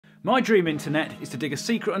My dream internet is to dig a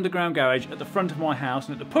secret underground garage at the front of my house,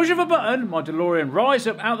 and at the push of a button, my DeLorean rises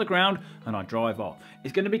up out of the ground and I drive off.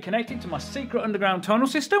 It's going to be connected to my secret underground tunnel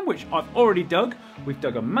system, which I've already dug. We've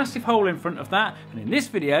dug a massive hole in front of that, and in this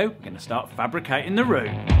video, we're going to start fabricating the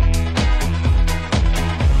room.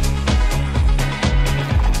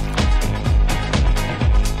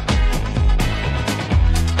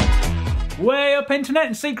 Way up internet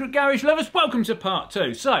and secret garage lovers, welcome to part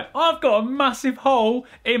 2. So, I've got a massive hole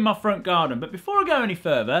in my front garden, but before I go any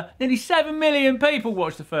further, nearly 7 million people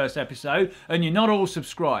watched the first episode and you're not all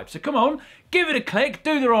subscribed. So come on, give it a click,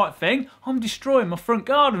 do the right thing. I'm destroying my front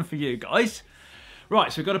garden for you guys.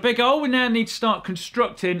 Right, so we've got a big hole. We now need to start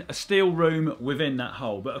constructing a steel room within that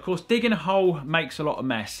hole. But of course, digging a hole makes a lot of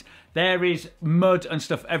mess. There is mud and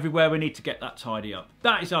stuff everywhere. We need to get that tidy up.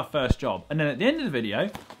 That is our first job. And then at the end of the video,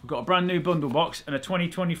 we've got a brand new bundle box and a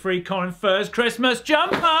 2023 colinfurze Christmas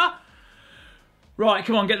jumper. Right,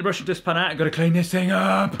 come on, get the brush and dustpan out. I've got to clean this thing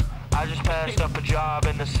up. I just passed up a job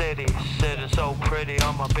in the city, sitting so pretty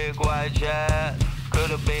on my big white jet. Could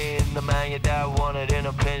have been the man your dad wanted in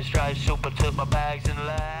a pinstripe suit, but took my bags and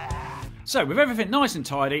left. So with everything nice and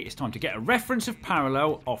tidy, it's time to get a reference of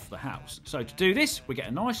parallel off the house. So to do this, we get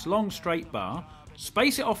a nice long straight bar,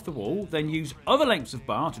 space it off the wall, then use other lengths of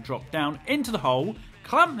bar to drop down into the hole,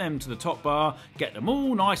 clamp them to the top bar, get them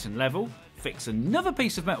all nice and level, fix another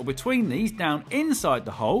piece of metal between these down inside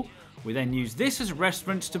the hole. We then use this as a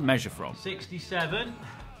reference to measure from. 67,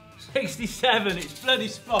 67, it's bloody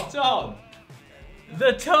spot on.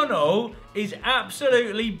 The tunnel is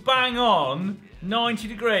absolutely bang on 90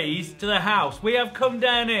 degrees to the house. We have come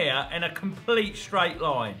down here in a complete straight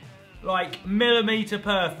line. Like millimetre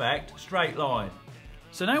perfect straight line.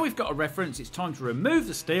 So now we've got a reference, it's time to remove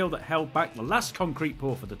the steel that held back the last concrete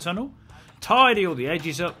pour for the tunnel, tidy all the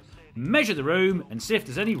edges up, measure the room and see if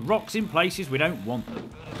there's any rocks in places we don't want them.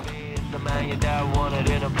 The man your dad wanted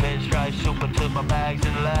in a pinstripe suit, but took my bags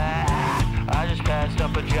and left. I just passed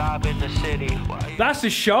up a job in the city. That's a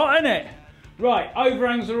shot, isn't it? Right,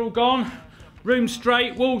 overhangs are all gone. Room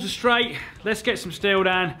straight, walls are straight. Let's get some steel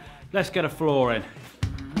down. Let's get a floor in.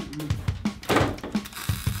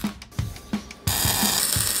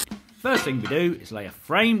 First thing we do is lay a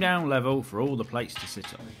frame down level for all the plates to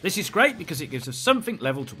sit on. This is great because it gives us something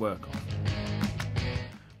level to work on.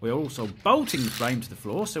 We're also bolting the frame to the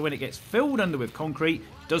floor so when it gets filled under with concrete,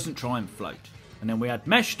 it doesn't try and float. And then we add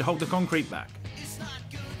mesh to hold the concrete back.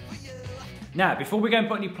 Now, before we go and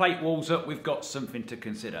put any plate walls up, we've got something to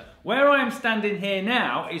consider. Where I am standing here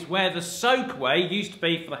now is where the soakaway used to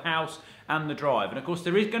be for the house and the drive. And of course,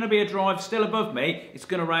 there is going to be a drive still above me. It's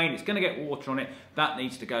going to rain, it's going to get water on it. That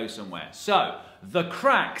needs to go somewhere. So, the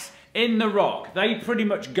cracks in the rock, they pretty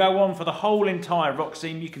much go on for the whole entire rock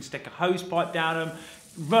seam. You can stick a hose pipe down them,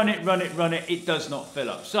 run it, it does not fill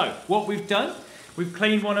up. So, what we've done, we've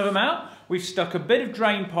cleaned one of them out. We've stuck a bit of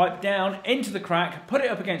drain pipe down into the crack, put it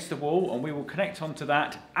up against the wall, and we will connect onto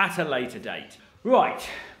that at a later date. Right,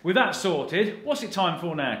 with that sorted, what's it time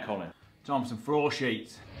for now, Colin? Time for some floor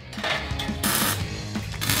sheets.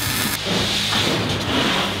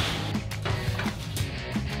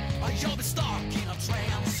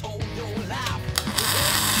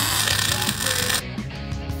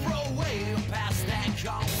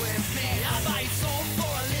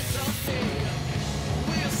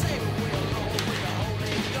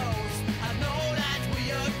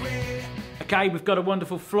 Okay, we've got a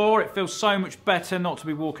wonderful floor. It feels so much better not to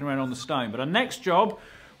be walking around on the stone. But our next job,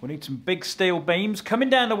 we need some big steel beams coming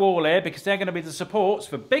down the wall here because they're going to be the supports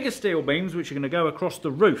for bigger steel beams which are going to go across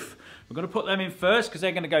the roof. We're going to put them in first because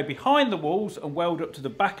they're going to go behind the walls and weld up to the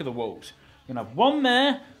back of the walls. We're going to have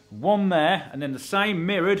one there, and then the same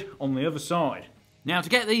mirrored on the other side. Now to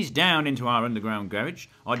get these down into our underground garage,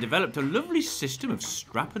 I developed a lovely system of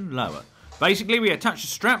strap and lower. Basically, we attach a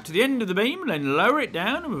strap to the end of the beam and then lower it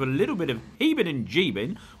down, and with a little bit of heebing and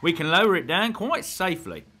jeebing, we can lower it down quite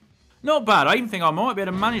safely. Not bad, I even think I might be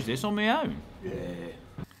able to manage this on my own. Yeah.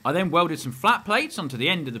 I then welded some flat plates onto the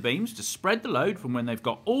end of the beams to spread the load from when they've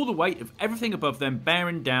got all the weight of everything above them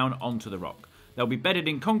bearing down onto the rock. They'll be bedded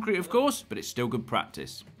in concrete, of course, but it's still good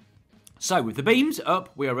practice. So, with the beams up,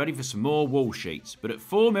 we are ready for some more wall sheets, but at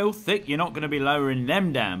 4mm thick, you're not going to be lowering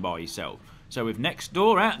them down by yourself. So with next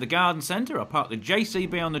door out at the garden centre, I parked the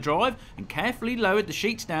JCB on the drive and carefully lowered the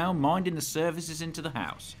sheets down, minding the services into the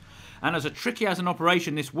house. And as tricky as an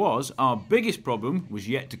operation this was, our biggest problem was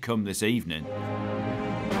yet to come this evening.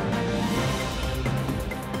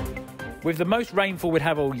 With the most rainfall we'd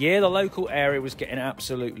have all year, the local area was getting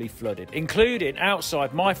absolutely flooded, including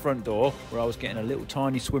outside my front door where I was getting a little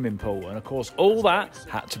tiny swimming pool. And of course, all that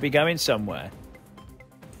had to be going somewhere.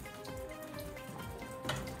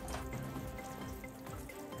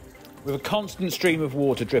 With a constant stream of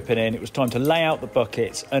water dripping in, it was time to lay out the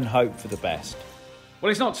buckets and hope for the best. Well,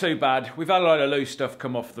 it's not too bad. We've had a load of loose stuff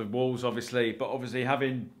come off the walls, obviously, but obviously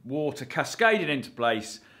having water cascading into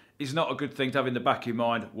place is not a good thing to have in the back of your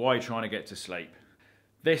mind while you're trying to get to sleep.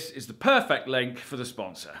 This is the perfect link for the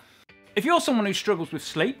sponsor. If you're someone who struggles with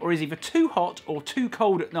sleep or is either too hot or too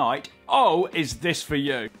cold at night, oh, is this for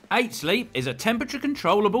you. 8 Sleep is a temperature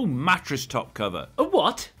controllable mattress top cover. A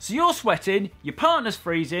what? So you're sweating, your partner's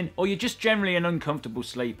freezing, or you're just generally an uncomfortable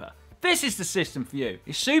sleeper. This is the system for you.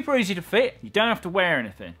 It's super easy to fit, you don't have to wear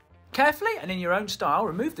anything. Carefully and in your own style,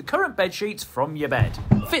 remove the current bed sheets from your bed.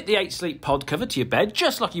 Fit the 8 Sleep pod cover to your bed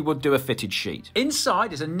just like you would do a fitted sheet.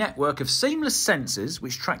 Inside is a network of seamless sensors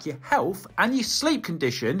which track your health and your sleep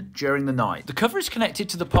condition during the night. The cover is connected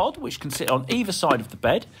to the pod, which can sit on either side of the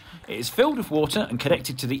bed. It is filled with water and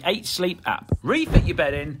connected to the 8 Sleep app. Refit your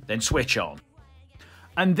bed in, then switch on.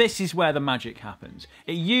 And this is where the magic happens.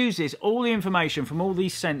 It uses all the information from all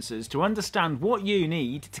these sensors to understand what you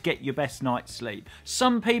need to get your best night's sleep.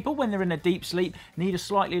 Some people, when they're in a deep sleep, need a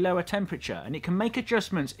slightly lower temperature, and it can make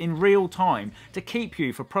adjustments in real time to keep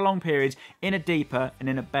you for prolonged periods in a deeper and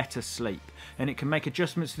in a better sleep. And it can make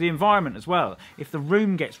adjustments to the environment as well. If the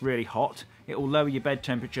room gets really hot, it will lower your bed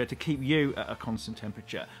temperature to keep you at a constant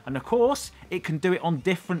temperature. And of course, it can do it on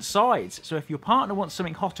different sides. So if your partner wants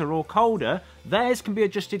something hotter or colder, theirs can be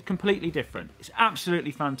adjusted completely different. It's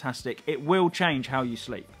absolutely fantastic. It will change how you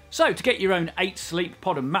sleep. So to get your own 8 Sleep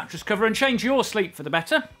pod and mattress cover and change your sleep for the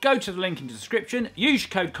better, go to the link in the description, use your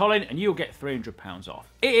code Colin and you'll get £300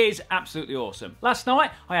 off. It is absolutely awesome. Last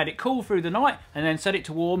night, I had it cool through the night and then set it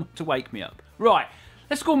to warm to wake me up. Right,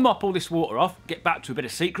 let's go mop all this water off, get back to a bit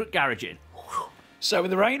of secret garaging. So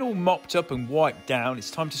with the rain all mopped up and wiped down,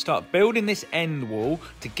 it's time to start building this end wall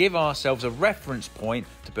to give ourselves a reference point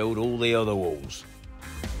to build all the other walls.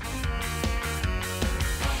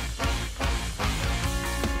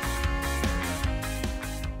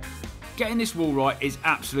 Getting this wall right is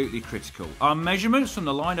absolutely critical. Our measurements from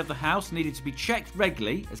the line of the house needed to be checked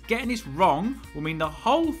regularly, as getting this wrong will mean the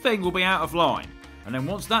whole thing will be out of line. And then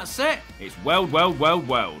once that's set, it's weld, weld, weld,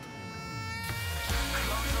 weld.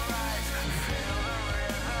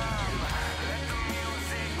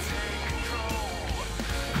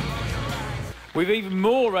 With even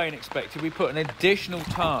more rain expected, we put an additional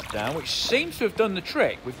tarp down, which seems to have done the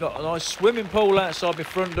trick. We've got a nice swimming pool outside my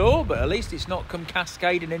front door, but at least it's not come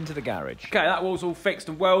cascading into the garage. Okay, that wall's all fixed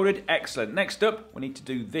and welded. Excellent. Next up, we need to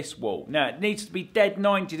do this wall. Now, it needs to be dead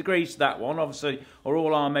 90 degrees to that one, obviously, or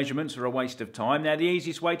all our measurements are a waste of time. Now, the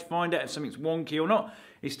easiest way to find out if something's wonky or not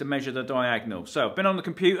is to measure the diagonal. So, I've been on the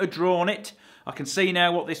computer, drawn it. I can see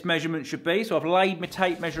now what this measurement should be, so I've laid my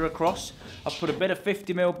tape measure across. I've put a bit of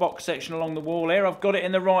 50mm box section along the wall here. I've got it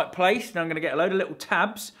in the right place. Now I'm going to get a load of little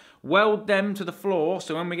tabs, weld them to the floor,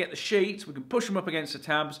 so when we get the sheets, we can push them up against the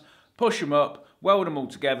tabs, push them up, weld them all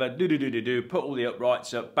together, put all the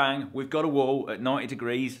uprights up, bang, we've got a wall at 90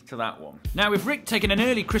 degrees to that one. Now with Rick taking an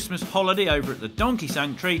early Christmas holiday over at the Donkey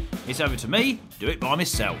Sanctuary, it's over to me, do it by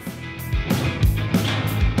myself.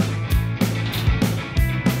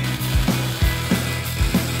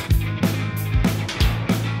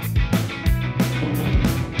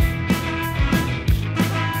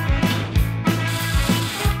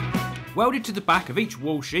 Welded to the back of each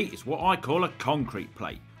wall sheet is what I call a concrete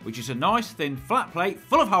plate, which is a nice thin flat plate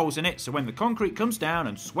full of holes in it, so when the concrete comes down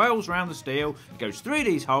and swells around the steel, it goes through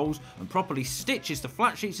these holes and properly stitches the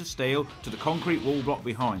flat sheets of steel to the concrete wall block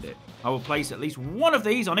behind it. I will place at least one of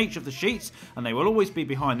these on each of the sheets, and they will always be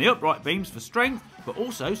behind the upright beams for strength, but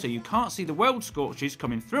also so you can't see the weld scorches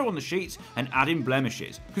coming through on the sheets and adding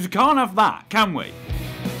blemishes. Because we can't have that, can we?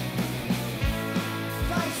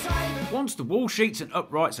 Once the wall sheets and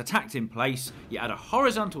uprights are tacked in place, you add a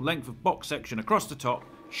horizontal length of box section across the top,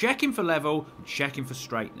 checking for level and checking for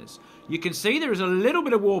straightness. You can see there is a little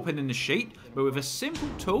bit of warping in the sheet, but with a simple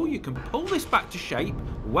tool you can pull this back to shape,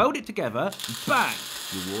 weld it together, and bang,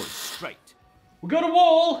 your wall is straight. We've got a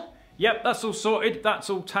wall! Yep, that's all sorted, that's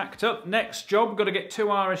all tacked up. Next job, we've got to get 2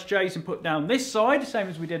 RSJs and put down this side, same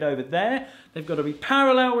as we did over there. They've got to be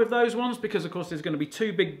parallel with those ones because, of course, there's going to be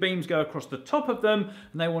 2 big beams go across the top of them,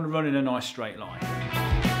 and they want to run in a nice straight line.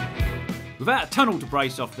 Without a tunnel to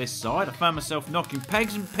brace off this side, I found myself knocking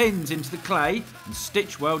pegs and pins into the clay and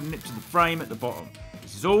stitch welding it to the frame at the bottom.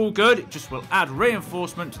 This is all good, it just will add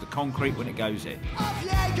reinforcement to the concrete when it goes in.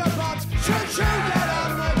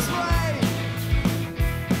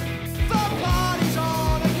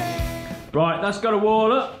 Right, that's got a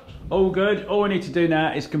wall up, all good. All we need to do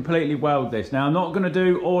now is completely weld this. Now I'm not going to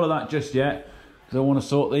do all of that just yet, because I want to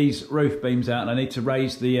sort these roof beams out and I need to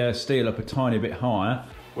raise the steel up a tiny bit higher,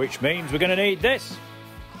 which means we're going to need this.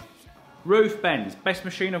 Roof bends. Best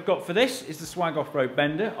machine I've got for this is the Swag Off-Road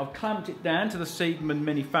Bender. I've clamped it down to the Siegmund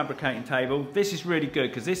mini fabricating table. This is really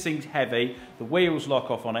good because this thing's heavy, the wheels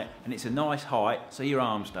lock off on it, and it's a nice height so your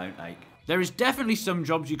arms don't ache. There is definitely some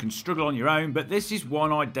jobs you can struggle on your own, but this is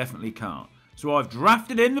one I definitely can't. So I've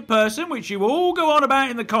drafted in the person which you all go on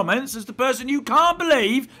about in the comments as the person you can't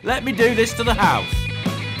believe let me do this to the house.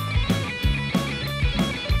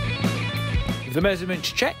 With the measurements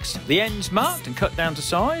checked, the ends marked and cut down to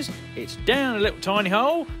size, it's down a little tiny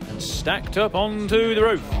hole and stacked up onto the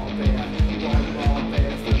roof.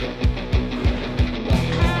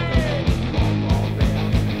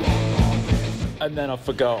 And then I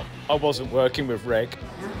forgot, I wasn't working with Rick.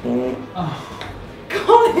 Oh.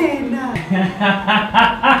 Colin!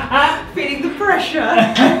 Feeling the pressure.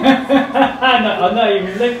 I know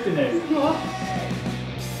you've been lifting it. What?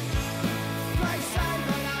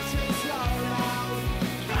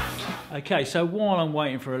 Okay, so while I'm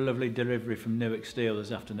waiting for a lovely delivery from Newark Steel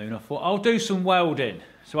this afternoon, I thought I'll do some welding.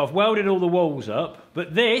 So I've welded all the walls up,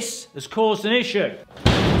 but this has caused an issue.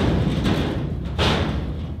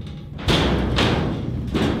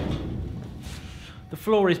 The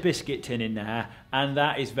floor is biscuit tin in there, and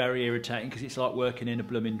that is very irritating because it's like working in a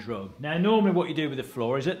blooming drum. Now, normally what you do with the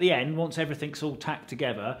floor is at the end, once everything's all tacked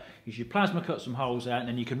together, is you plasma cut some holes out, and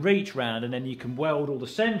then you can reach round and then you can weld all the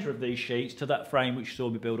centre of these sheets to that frame which you saw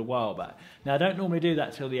me build a while back. Now, I don't normally do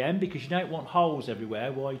that till the end because you don't want holes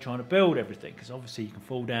everywhere while you're trying to build everything, because obviously you can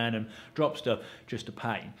fall down and drop stuff, just a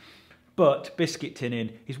pain. But biscuit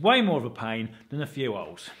tinning is way more of a pain than a few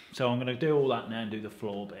holes. So I'm going to do all that now and do the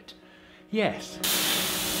floor bit. Yes.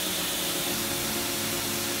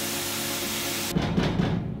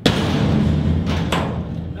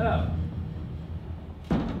 Oh.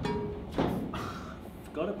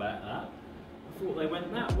 Forgot about that. I thought they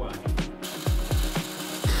went that way.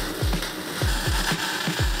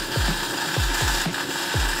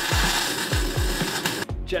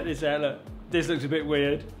 Check this out, look. This looks a bit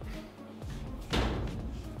weird.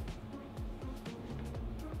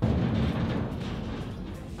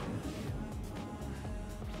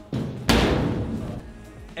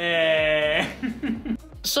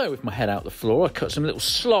 So with my head out the floor, I cut some little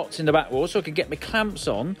slots in the back wall so I could get my clamps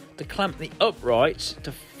on to clamp the uprights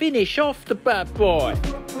to finish off the bad boy.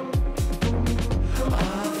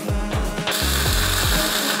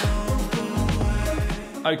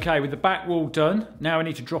 Okay, with the back wall done, now I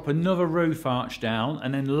need to drop another roof arch down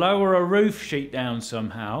and then lower a roof sheet down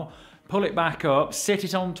somehow, pull it back up, sit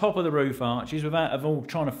it on top of the roof arches without them all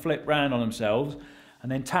trying to flip round on themselves,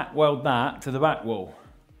 and then tack weld that to the back wall.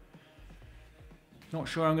 Not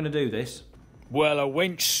sure I'm going to do this. Well, a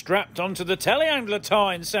winch strapped onto the telehandler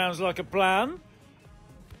tine sounds like a plan.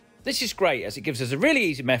 This is great as it gives us a really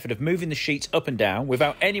easy method of moving the sheets up and down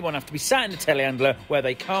without anyone having to be sat in the telehandler where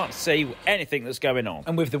they can't see anything that's going on.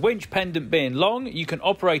 And with the winch pendant being long, you can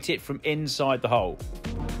operate it from inside the hole.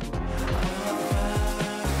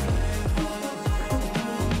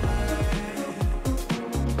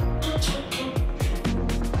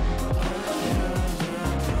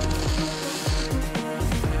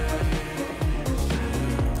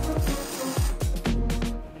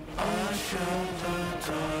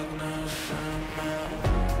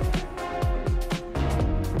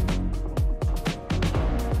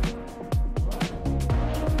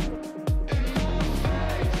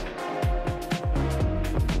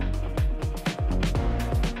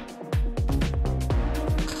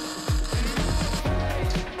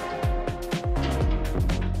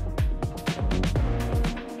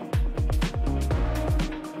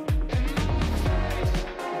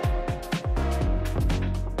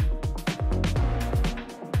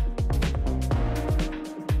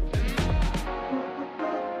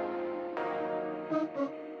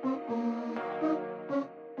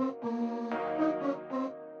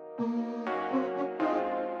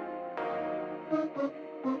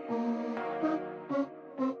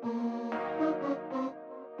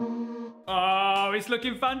 It's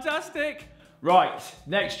looking fantastic. Right,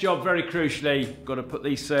 next job, very crucially, got to put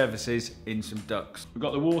these services in some ducts. We've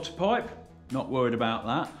got the water pipe, not worried about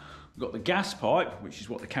that. We've got the gas pipe, which is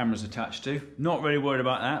what the camera's attached to. Not really worried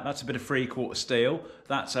about that. That's a bit of 3/4 steel.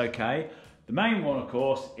 That's okay. The main one, of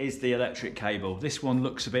course, is the electric cable. This one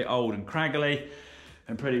looks a bit old and craggly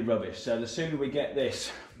and pretty rubbish. So the sooner we get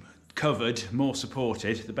this covered, more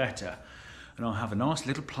supported, the better. And I'll have a nice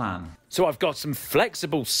little plan. So I've got some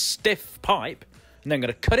flexible, stiff pipe, and then I'm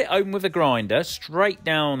going to cut it open with a grinder, straight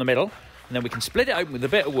down the middle, and then we can split it open with a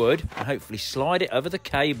bit of wood and hopefully slide it over the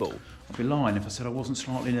cable. I'd be lying if I said I wasn't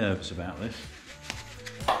slightly nervous about this.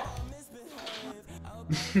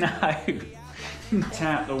 No, get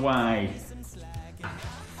out the way.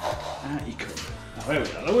 Out you come. Oh, there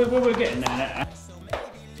we go. We're getting there now.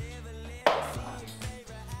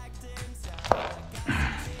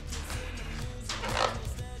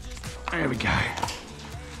 There we go.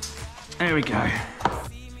 There we go.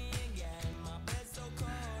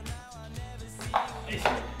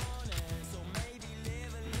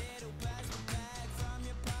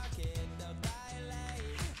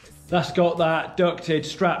 That's got that ducted,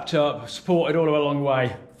 strapped up, supported all the way along the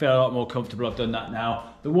way. Feel a lot more comfortable. I've done that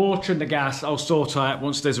now. The water and the gas I'll sort out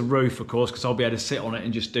once there's a roof, of course, because I'll be able to sit on it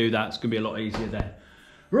and just do that. It's going to be a lot easier then.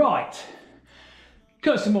 Right.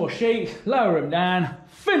 Cut some more sheets, lower them down,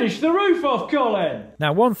 finish the roof off, Colin!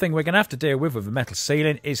 Now, one thing we're going to have to deal with a metal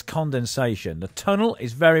ceiling is condensation. The tunnel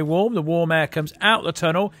is very warm, the warm air comes out the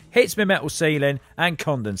tunnel, hits my metal ceiling and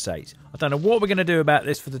condensates. I don't know what we're going to do about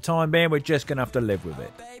this for the time being, we're just going to have to live with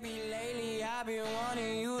it.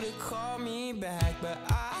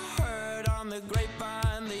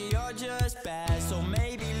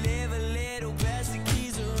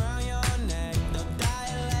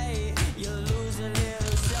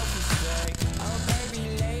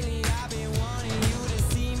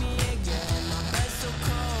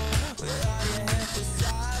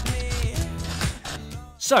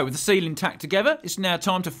 So, with the ceiling tacked together, it's now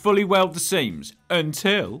time to fully weld the seams.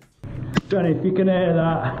 Until... Don't know if you can hear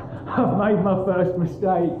that. I've made my first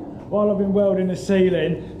mistake. While I've been welding the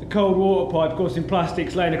ceiling, the cold water pipe, of course in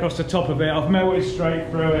plastic's laying across the top of it. I've melted straight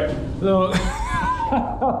through it. Look.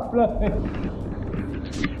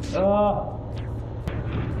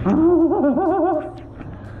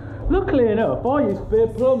 Luckily enough, I used to be a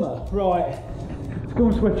plumber. Right, let's go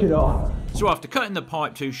and switch it off. So after cutting the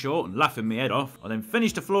pipe too short and laughing my head off, I then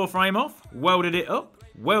finished the floor frame off, welded it up,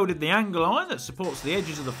 welded the angle iron that supports the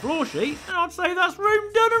edges of the floor sheet, and I'd say that's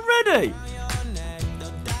room done and ready.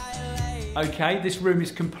 Okay, this room is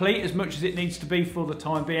complete as much as it needs to be for the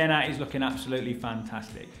time being. That is looking absolutely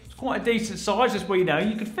fantastic. It's quite a decent size, as we know.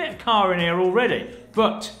 You could fit a car in here already.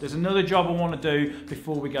 But there's another job I want to do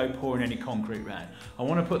before we go pouring any concrete round. I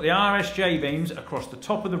want to put the RSJ beams across the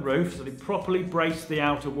top of the roof so they properly brace the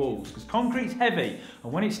outer walls. Because concrete's heavy,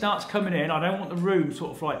 and when it starts coming in, I don't want the room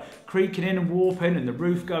sort of like creaking in and warping and the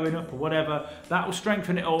roof going up or whatever. That will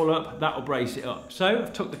strengthen it all up, that will brace it up. So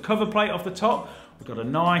I've took the cover plate off the top. We've got a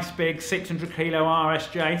nice big 600 kilo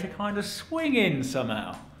RSJ to kind of swing in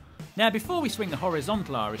somehow. Now, before we swing the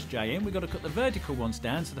horizontal RSJ in, we've got to cut the vertical ones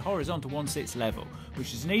down so the horizontal one sits level,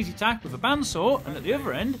 which is an easy task with a bandsaw and at the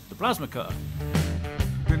other end, the plasma cutter.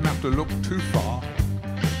 Didn't have to look too far.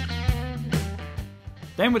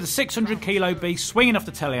 Then with the 600 kilo beast swinging off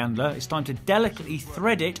the telehandler, it's time to delicately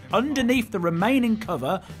thread it underneath the remaining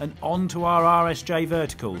cover and onto our RSJ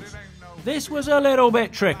verticals. This was a little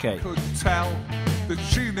bit tricky. Could tell that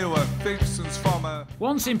she knew her fixings from her.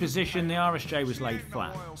 Once in position, the RSJ was laid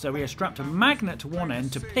flat, so we have strapped a magnet to one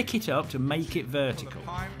end to pick it up to make it vertical.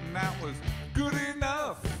 That was good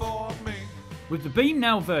enough for me. With the beam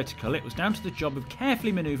now vertical, it was down to the job of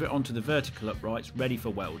carefully manoeuvre it onto the vertical uprights ready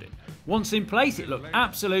for welding. Once in place, it looked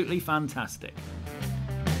absolutely fantastic.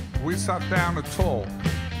 We sat down to talk.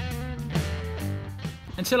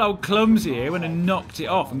 Until old Clumsy here went and knocked it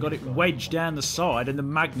off and got it wedged down the side and the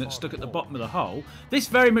magnet stuck at the bottom of the hole. This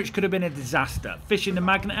very much could have been a disaster. Fishing the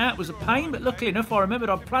magnet out was a pain, but luckily enough I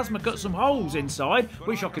remembered I'd plasma cut some holes inside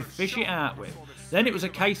which I could fish it out with. Then it was a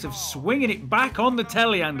case of swinging it back on the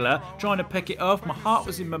telehandler, trying to pick it off. My heart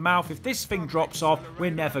was in my mouth. If this thing drops off,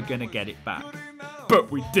 we're never going to get it back.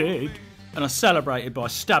 But we did. And I celebrated by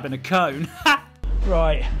stabbing a cone.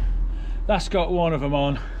 Right, that's got one of them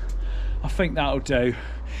on. I think that'll do.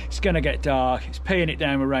 It's going to get dark, it's peeing it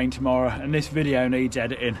down with rain tomorrow, and this video needs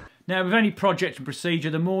editing. Now, with any project and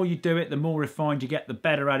procedure, the more you do it, the more refined you get, the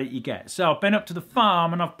better at it you get. So I've been up to the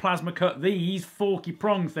farm and I've plasma cut these forky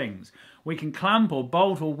prong things. We can clamp or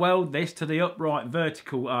bolt or weld this to the upright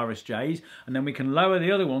vertical RSJs, and then we can lower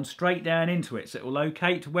the other one straight down into it, so it will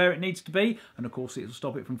locate to where it needs to be, and of course it'll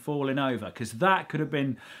stop it from falling over, because that could have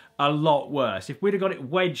been a lot worse. If we'd have got it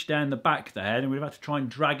wedged down the back there, then we'd have had to try and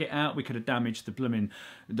drag it out. We could have damaged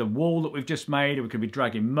the wall that we've just made, we could be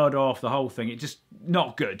dragging mud off, the whole thing. It's just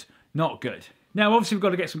not good, not good. Now, obviously, we've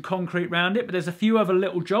got to get some concrete around it, but there's a few other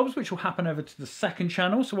little jobs which will happen over to the second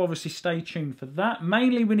channel, so obviously stay tuned for that.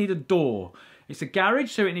 Mainly, we need a door. It's a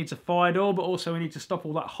garage, so it needs a fire door, but also we need to stop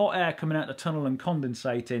all that hot air coming out the tunnel and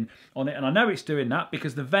condensating on it. And I know it's doing that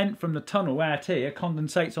because the vent from the tunnel out here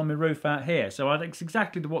condensates on my roof out here. So that's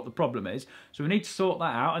exactly what the problem is. So we need to sort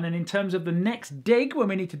that out. And then in terms of the next dig, when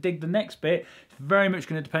we need to dig the next bit, it's very much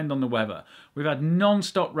going to depend on the weather. We've had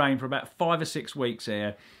non-stop rain for about 5 or 6 weeks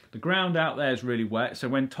here. The ground out there is really wet, so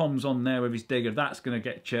when Tom's on there with his digger, that's going to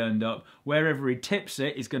get churned up. Wherever he tips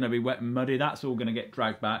it is going to be wet and muddy. That's all going to get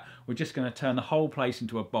dragged back. We're just going to turn the whole place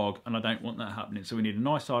into a bog, and I don't want that happening. So we need a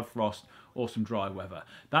nice hard frost or some dry weather.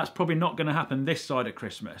 That's probably not going to happen this side of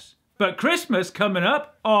Christmas. But Christmas coming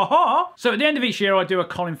up, aha! So at the end of each year I do a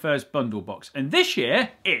colinfurze bundle box, and this year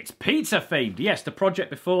it's pizza themed. Yes, the project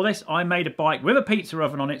before this, I made a bike with a pizza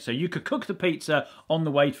oven on it so you could cook the pizza on the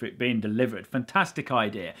way to it being delivered. Fantastic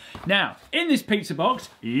idea. Now, in this pizza box,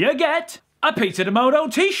 you get a Pizza de Modo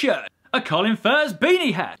t-shirt, a colinfurze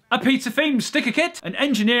beanie hat, a pizza themed sticker kit, an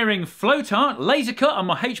engineering float art laser cut on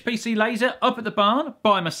my HPC laser up at the barn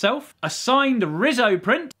by myself, a signed Rizzo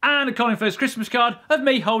print, and a colinfurze Christmas card of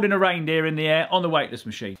me holding a reindeer in the air on the weightless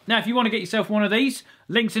machine. Now if you want to get yourself one of these,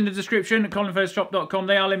 links in the description at colinfurzeshop.com.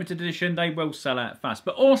 They are limited edition, they will sell out fast.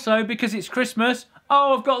 But also, because it's Christmas,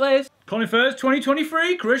 oh, I've got this, Colinfurze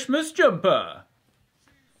 2023 Christmas jumper.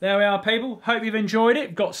 There we are, people. Hope you've enjoyed it.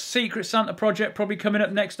 We've got Secret Santa project probably coming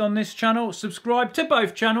up next on this channel. Subscribe to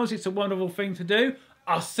both channels. It's a wonderful thing to do.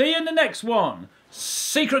 I'll see you in the next one.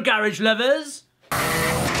 Secret Garage lovers.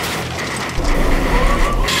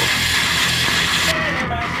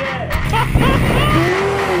 Yeah.